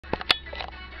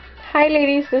Hi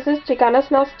ladies, this is Chicana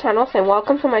Smells channel and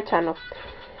welcome to my channel.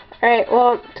 Alright,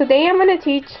 well today I'm going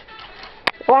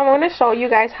to show you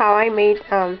guys how I made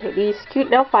these cute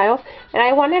nail files. And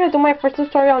I wanted to do my first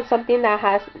tutorial on something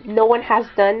that no one has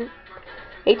done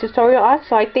a tutorial on.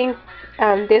 So I think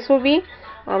this will be,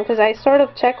 because I sort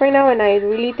of checked right now and I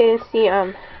really didn't see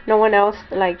no one else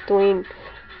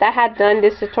that had done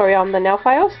this tutorial on the nail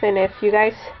files. And if you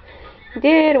guys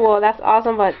did, well that's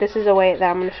awesome, but this is a way that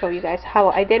I'm going to show you guys how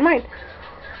I did mine.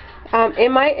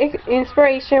 And my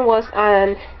inspiration was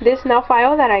on this nail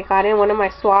file that I got in one of my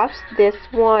swaps. This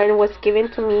one was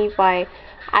given to me by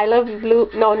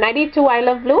 92 I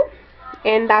Love Blue,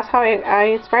 and that's how I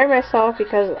inspired myself,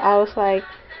 because I was like,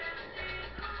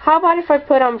 how about if I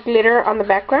put glitter on the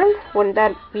background? Wouldn't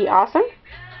that be awesome?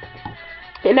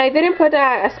 And I didn't put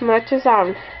as much as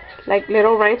like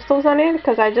little rhinestones on it,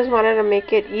 because I just wanted to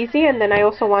make it easy, and then I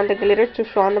also want the glitter to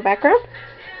show on the background.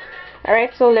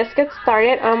 Alright, so let's get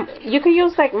started. You could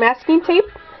use like masking tape,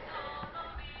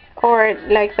 or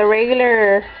like the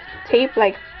regular tape,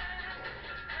 like,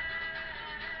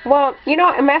 well, you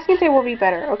know, masking tape will be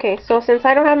better. Okay, so since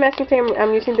I don't have masking tape,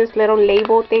 I'm using this little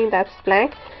label thing that's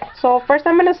blank. So first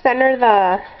I'm going to center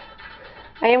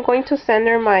I am going to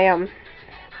center my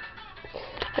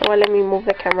well, let me move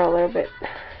the camera a little bit.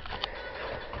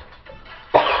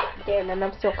 Damn, and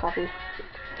I'm still coughing.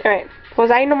 Alright, pues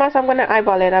ahí nomás I'm gonna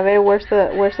eyeball it. A ver, where's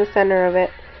the center of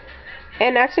it?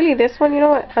 And actually this one, you know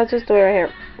what, I'll just do it right here,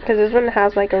 because this one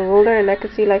has like a ruler and I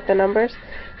can see like the numbers.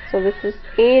 So this is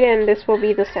 8 and this will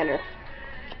be the center.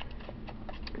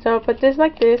 So I'll put this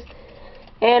like this,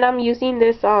 and I'm using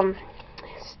this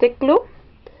stick glue.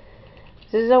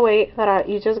 This is a way that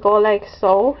you just go like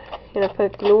so, you know,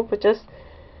 put glue, but just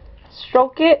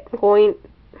stroke it going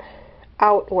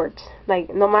outwards,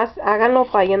 like nomás háganlo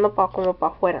yendo como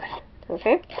para afuera,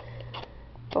 okay,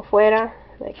 para afuera,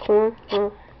 like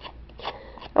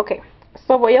okay.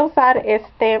 So voy a usar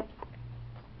este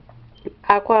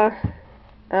agua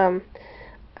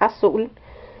azul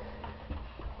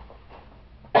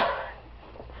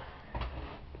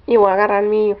y voy a agarrar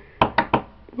mi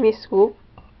scoop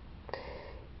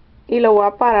y lo voy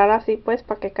a parar así, pues,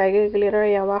 para que caiga el glitter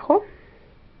ahí abajo.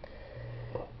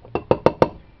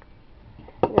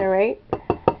 Alright,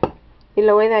 y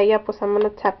luego de ahí pues I'm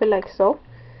gonna tap it like so,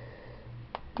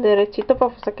 derechito,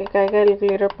 para que caiga el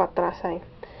glitter para atrás ahí.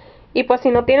 Y pues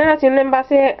si no tienen así un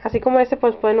envase así como este,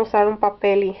 pues pueden usar un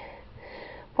papel y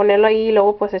ponerlo ahí y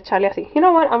luego pues echarle así. You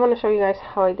know what, I'm gonna show you guys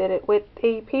how I did it with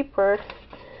a paper,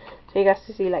 so you guys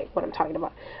to see like what I'm talking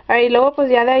about. Alright, y luego pues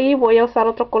ya de ahí voy a usar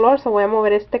otro color, so voy a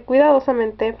mover este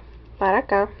cuidadosamente para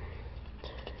acá.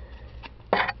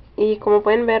 Y como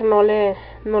pueden ver, no le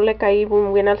caí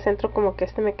muy bien al centro, como que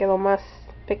este me quedó más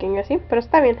pequeño así, pero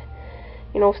está bien.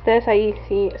 Y no, ustedes ahí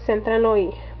sí céntrenlo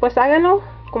y pues háganlo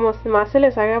como más se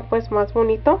les haga pues más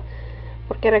bonito,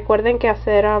 porque recuerden que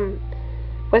hacer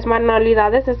pues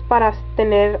manualidades es para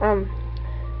tener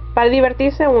para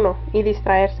divertirse uno y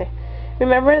distraerse.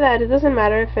 Remember that it doesn't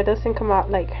matter if it doesn't come out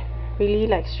like really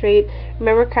like straight.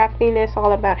 Remember, crafting is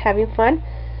all about having fun.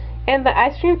 And the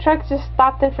ice cream truck just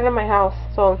stopped in front of my house,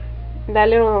 so that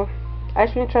little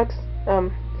ice cream truck's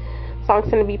song's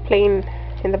gonna be playing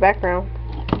in the background.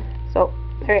 So,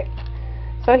 alright.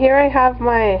 So here I have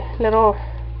my little,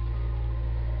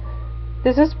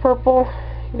 this is purple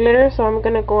glitter, so I'm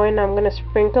gonna go in, I'm gonna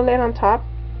sprinkle it on top,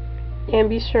 and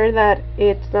be sure that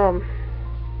it's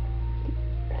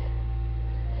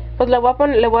pues le voy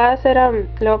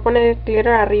a poner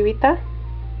glitter arribita.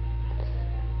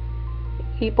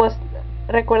 Y pues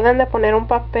recuerden de poner un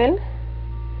papel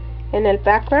en el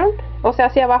background, o sea,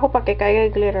 hacia abajo, para que caiga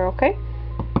el glitter, ¿ok?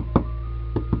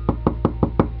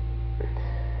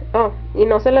 Oh, y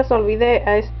no se les olvide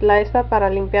esta para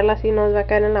limpiarla, así no les va a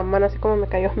caer en la mano, así como me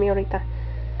cayó a mí ahorita.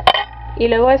 Y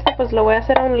luego pues lo voy a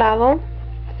hacer a un lado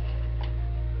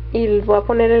y voy a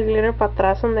poner el glitter para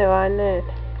atrás donde va en el...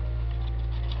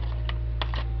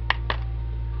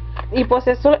 Y pues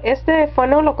este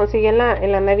fono lo conseguí en la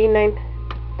 99.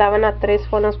 Estaban a 3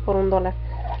 fonos por $1.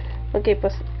 Ok,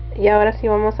 pues y ahora sí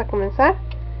vamos a comenzar.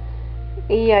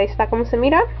 Y ahí está como se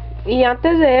mira. Y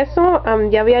antes de eso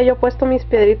ya había yo puesto mis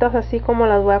piedritas así como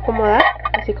las voy a acomodar,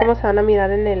 así como se van a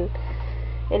mirar en el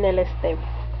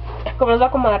como los voy a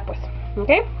acomodar, pues.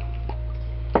 Ok,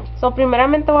 so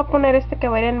primeramente voy a poner este que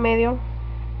va a ir en medio.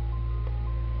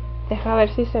 Deja ver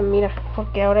si se mira,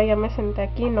 porque ahora ya me senté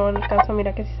aquí, no alcanzo a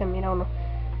mirar que si se mira o no.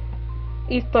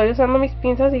 Y estoy usando mis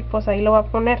pinzas y pues ahí lo voy a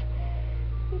poner.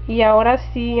 Y ahora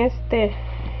sí, déjame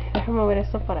mover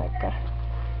esto para acá,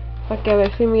 para que a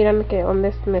ver si miran que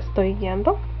dónde me estoy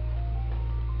guiando.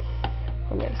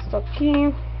 Poner esto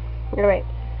aquí. Alright.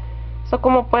 So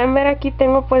como pueden ver aquí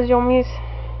tengo pues yo mis,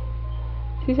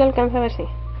 si se alcanza a ver, sí,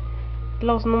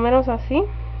 los números así,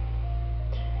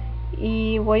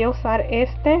 y voy a usar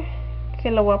este que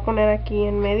lo voy a poner aquí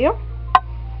en medio.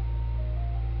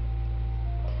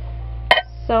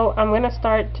 So I'm gonna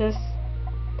start just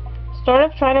sort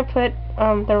of trying to put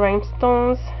the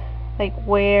rhinestones like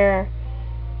where,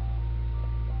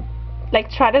 like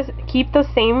try to keep the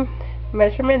same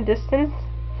measurement distance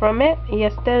from it.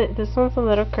 Yes, this one's a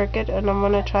little crooked and I'm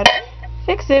gonna try to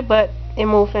fix it, but it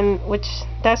moved, and which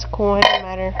that's cool, it doesn't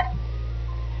matter.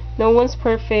 No one's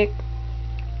perfect.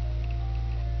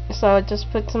 So I'll just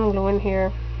put some glue in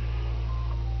here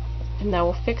and that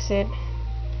will fix it.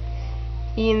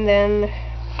 And then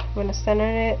I'm gonna center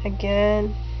it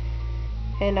again,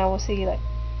 and I will see like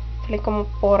como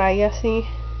por ahí así.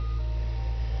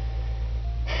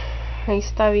 Ahí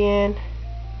está bien.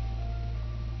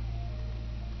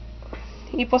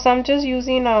 Y pues I'm just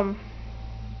using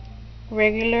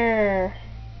regular,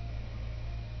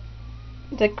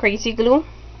 the crazy glue.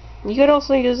 You could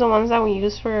also use the ones that we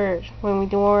use for when we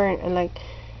do our like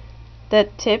the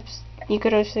tips. You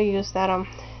could also use that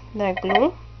that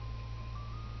glue.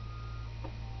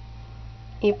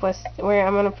 Y pues where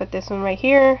I'm gonna put this one right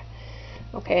here.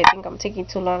 Okay, I think I'm taking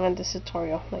too long on this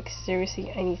tutorial. Like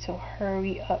seriously, I need to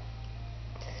hurry up.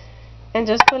 And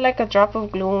just put like a drop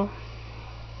of glue.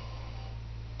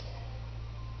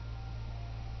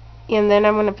 And then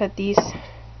I'm gonna put these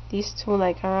two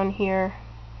like around here.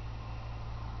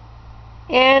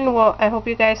 And well, I hope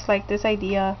you guys like this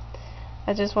idea.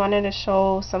 I just wanted to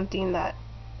show something that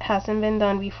hasn't been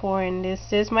done before, and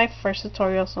this is my first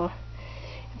tutorial, so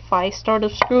if I start to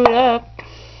screw it up,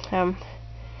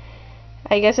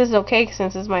 I guess it's okay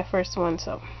since it's my first one,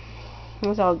 so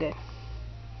it's all good.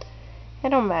 It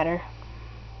don't matter.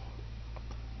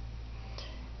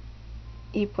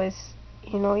 Y pues,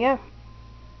 you know, yeah.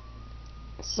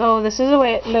 So this is the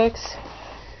way it looks.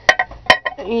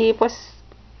 Y pues,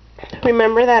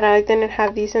 remember that I didn't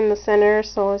have these in the center,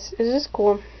 so it's just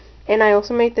cool. And I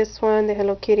also made this one, the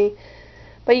Hello Kitty.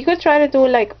 But you could try to do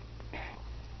like,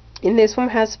 and this one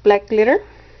has black glitter.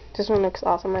 This one looks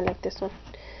awesome. I like this one.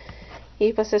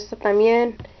 Y pues esta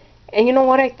también. And you know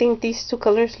what? I think these two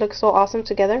colors look so awesome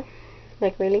together.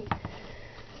 Like really.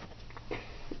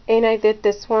 And I did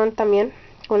this one también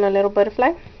with a little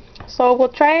butterfly. So we'll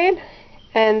try it,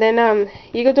 and then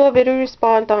you could do a video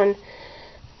response on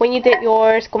when you did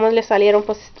yours, cómo le salieron.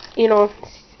 Pues, you know,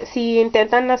 si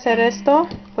intentan hacer esto,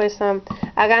 pues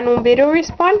hagan un video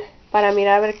response para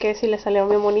mirar a ver que si les salieron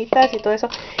bien bonitas y todo eso.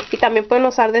 Y también pueden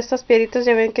usar de estas piedritas.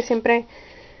 Ya ven que siempre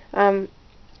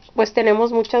pues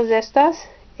tenemos muchas de estas.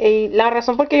 Y la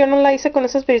razón por qué yo no la hice con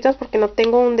esas piedritas porque no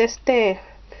tengo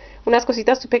unas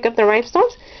cositas to pick up the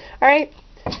rhinestones. Alright.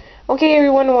 Okay,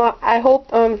 everyone. Well, I hope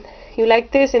you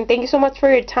like this, and thank you so much for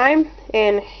your time.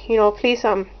 And you know, please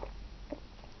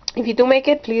if you do make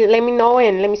it, please let me know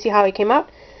and let me see how it came out.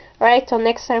 Alright, till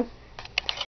next time.